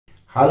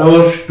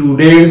Hello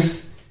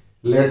students,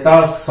 let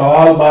us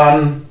solve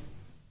an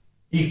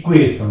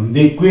equation.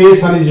 The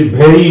equation is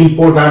very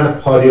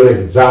important for your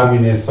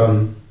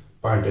examination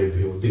point of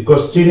view. The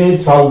question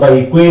is solve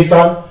the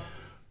equation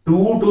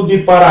 2 to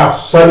the power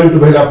absolute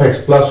value of x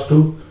plus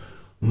 2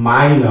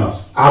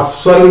 minus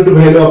absolute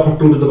value of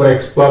 2 to the power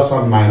x plus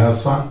 1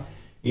 minus 1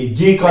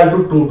 is equal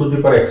to 2 to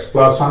the power x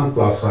plus 1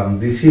 plus 1.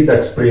 This is the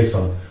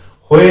expression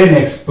when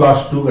x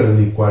plus 2 greater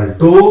than equal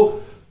to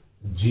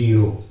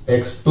 0,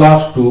 x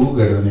plus 2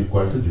 greater than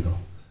equal to 0.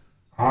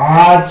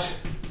 As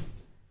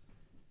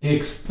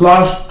x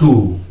plus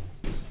 2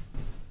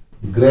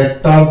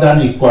 greater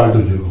than equal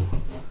to 0,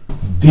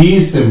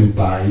 this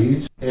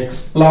implies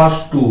x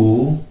plus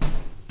 2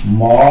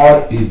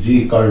 more is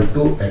equal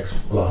to x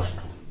plus 2.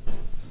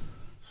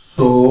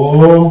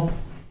 So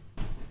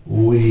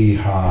we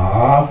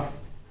have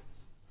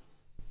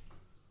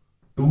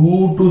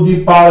 2 to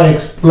the power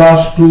x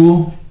plus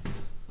 2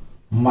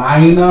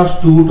 minus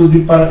 2 to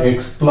the power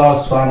x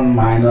plus 1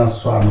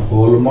 minus 1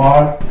 whole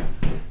mod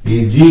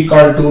is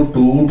equal to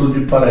 2 to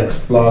the power x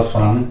plus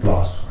 1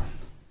 plus 1.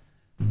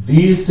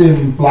 This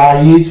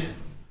implies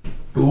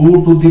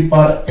 2 to the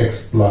power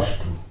x plus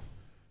 2.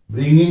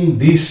 Bringing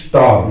this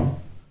term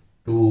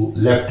to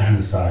left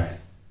hand side,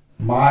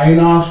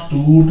 minus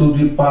 2 to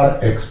the power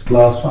x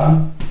plus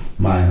 1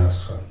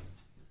 minus 1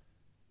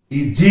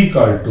 is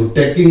equal to,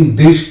 taking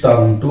this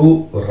term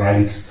to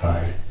right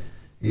side,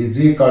 is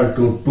equal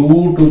to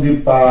 2 to the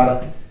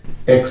power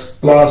x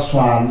plus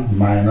 1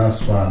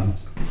 minus 1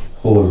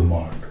 whole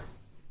mod.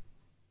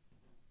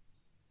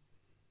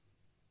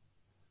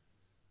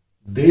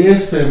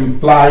 This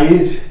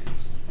implies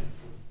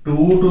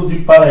 2 to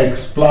the power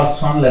x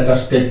plus 1, let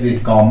us take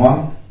the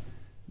common,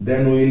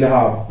 then we will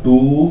have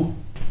 2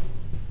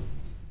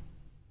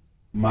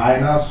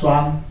 minus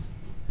 1,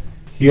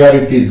 here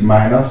it is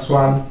minus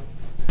 1,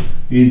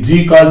 is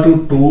equal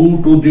to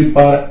 2 to the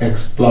power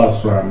x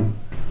plus 1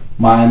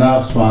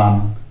 minus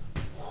 1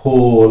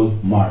 whole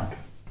mod.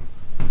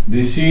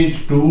 This is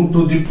 2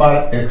 to the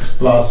power x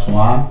plus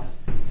 1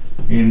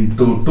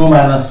 into 2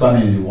 minus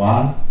 1 is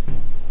 1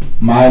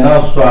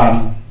 minus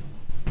 1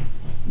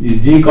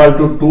 is equal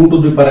to 2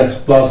 to the power x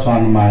plus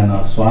 1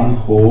 minus 1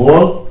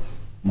 whole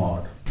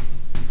mod.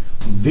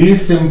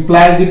 This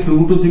implies the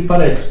 2 to the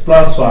power x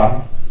plus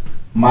 1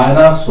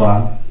 minus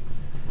 1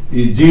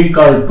 is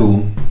equal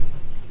to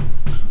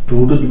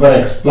 2 to the power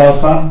x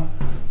plus 1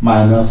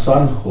 minus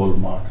 1 whole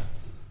mod.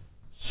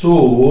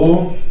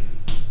 So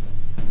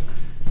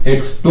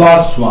x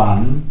plus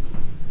 1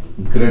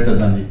 greater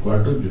than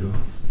equal to 0.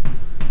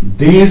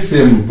 This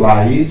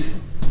implies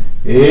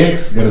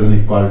x greater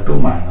than equal to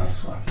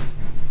minus 1.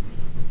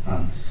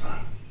 Answer.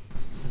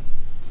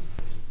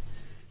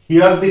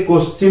 Here the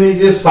question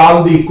is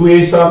solve the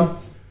equation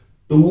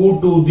 2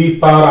 to the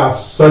power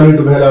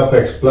absolute value of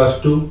x plus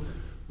 2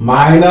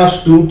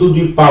 minus 2 to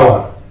the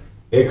power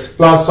x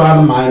plus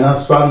 1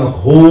 minus 1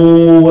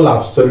 whole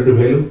absolute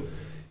value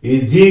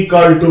is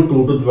equal to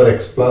 2 to the power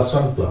x plus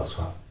 1 plus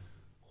 1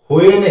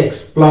 when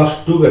x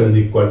plus 2 greater than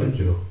equal to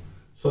 0.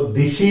 So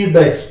this is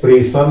the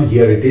expression,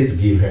 here it is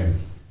given.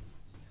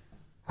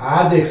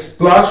 As x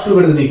plus 2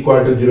 greater than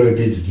equal to 0 it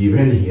is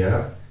given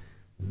here,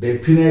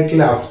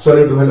 definitely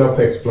absolute value of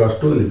x plus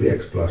 2 will be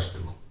x plus 2.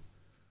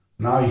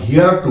 Now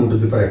here 2 to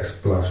the power x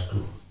plus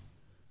 2.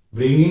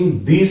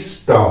 Bringing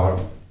this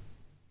term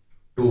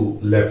to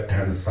left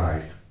hand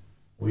side,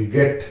 we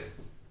get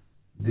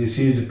this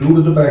is 2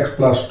 to the power x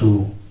plus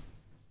 2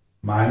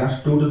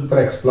 minus 2 to the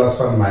power x plus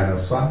 1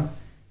 minus 1.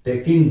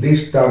 Taking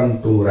this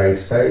term to right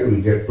side,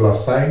 we get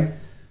plus sign.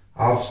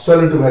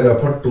 Absolute value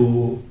of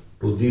 2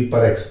 to the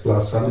power x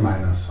plus 1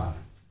 minus 1.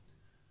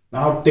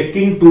 Now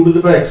taking 2 to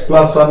the power x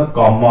plus 1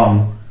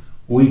 common,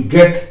 we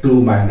get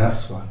 2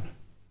 minus 1.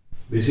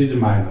 This is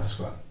minus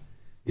 1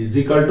 is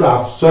equal to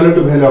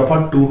absolute value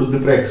of 2 to the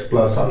power x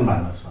plus 1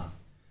 minus 1.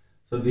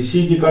 So this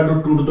is equal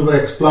to 2 to the power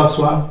x plus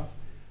 1.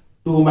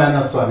 2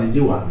 minus 1 is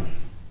 1.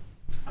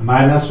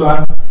 Minus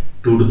 1,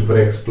 2 to the power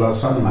x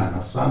plus 1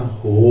 minus 1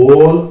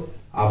 whole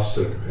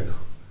absolute value.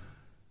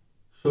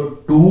 So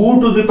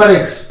 2 to the power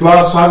x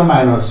plus 1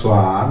 minus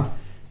 1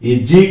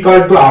 is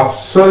equal to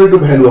absolute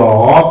value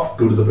of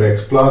 2 to the power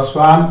x plus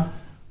 1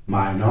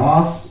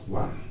 minus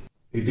 1.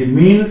 It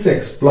means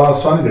x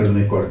plus 1 greater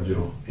than equal to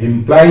 0.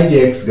 Implies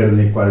x greater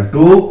than equal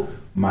to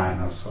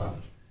minus 1.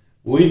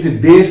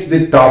 With this,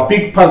 the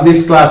topic for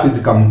this class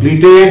is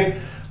completed.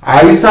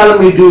 I shall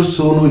meet you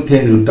soon with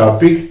a new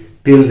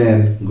topic. Till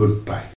then, goodbye.